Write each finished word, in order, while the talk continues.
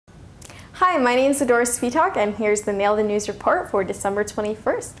Hi, my name is Adora Svitak, and here's the Nail the News report for December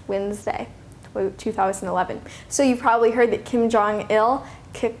 21st, Wednesday, 2011. So you've probably heard that Kim Jong-il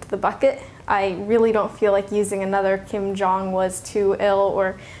kicked the bucket. I really don't feel like using another Kim Jong was too ill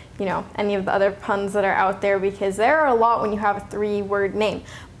or, any of the other puns that are out there, because there are a lot when you have a three-word name.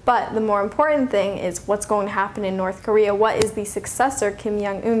 But the more important thing is what's going to happen in North Korea. What is the successor, Kim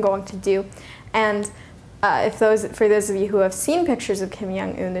Jong-un, going to do? And for those of you who have seen pictures of Kim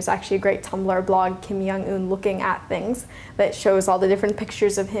Jong-un, there's actually a great Tumblr blog, Kim Jong-un Looking at Things, that shows all the different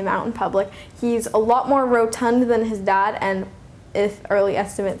pictures of him out in public. He's a lot more rotund than his dad, and if early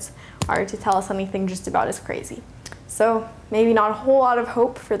estimates are to tell us anything, just about as crazy. So maybe not a whole lot of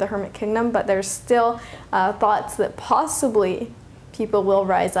hope for the Hermit Kingdom, but there's still thoughts that possibly people will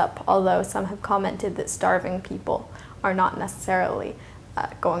rise up, although some have commented that starving people are not necessarily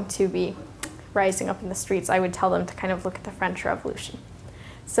going to be rising up in the streets. I would tell them to kind of look at the French Revolution.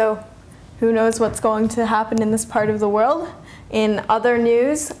 So who knows what's going to happen in this part of the world. In other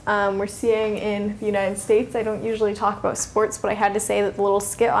news, we're seeing in the United States, I don't usually talk about sports, but I had to say that the little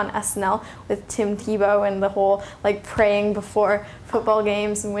skit on SNL with Tim Tebow and the whole praying before football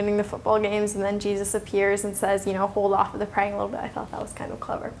games and winning the football games, and then Jesus appears and says, hold off of the praying a little bit. I thought that was kind of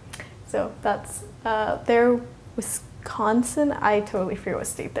clever. So that's they're Wisconsin. I totally forget what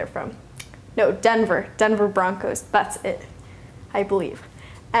state they're from. No, Denver Broncos, that's it, I believe.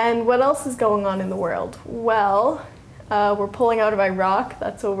 And what else is going on in the world? Well, we're pulling out of Iraq.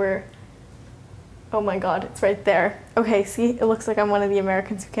 That's over, oh my God, it's right there. Okay, see, it looks like I'm one of the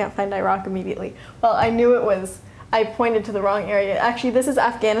Americans who can't find Iraq immediately. Well, I knew it was, I pointed to the wrong area. Actually, this is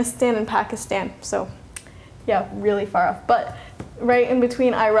Afghanistan and Pakistan, so yeah, really far off. But right in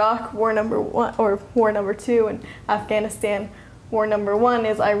between Iraq, war number 2, and Afghanistan, war number 1,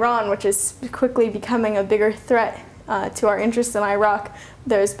 is Iran, which is quickly becoming a bigger threat to our interests in Iraq.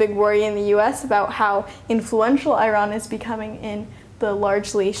 There's big worry in the US about how influential Iran is becoming in the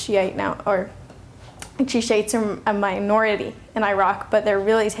largely Shiite now, or Shiites are a minority in Iraq, but they're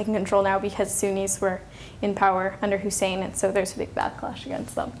really taking control now because Sunnis were in power under Hussein, and so there's a big backlash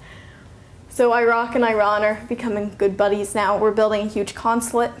against them. So Iraq and Iran are becoming good buddies now. We're building a huge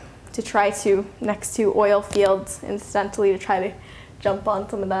consulate to try to, next to oil fields, incidentally, to try to jump on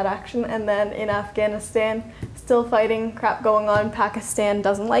some of that action. And then in Afghanistan, still fighting, crap going on. Pakistan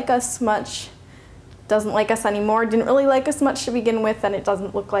doesn't like us much, doesn't like us anymore, didn't really like us much to begin with, and it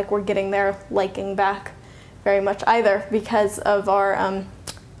doesn't look like we're getting their liking back very much either because of our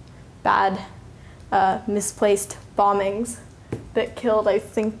bad, misplaced bombings that killed, I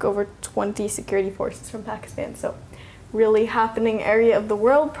think, over 20 security forces from Pakistan. So really happening area of the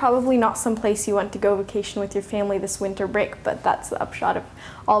world, probably not some place you want to go vacation with your family this winter break, but that's the upshot of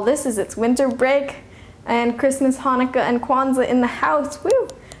all this. Is it's winter break and Christmas, Hanukkah, and Kwanzaa in the house. Woo!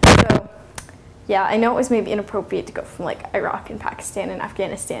 So yeah, I know it was maybe inappropriate to go from Iraq and Pakistan and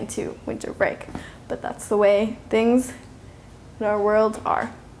Afghanistan to winter break, but that's the way things in our world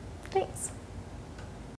are. Thanks.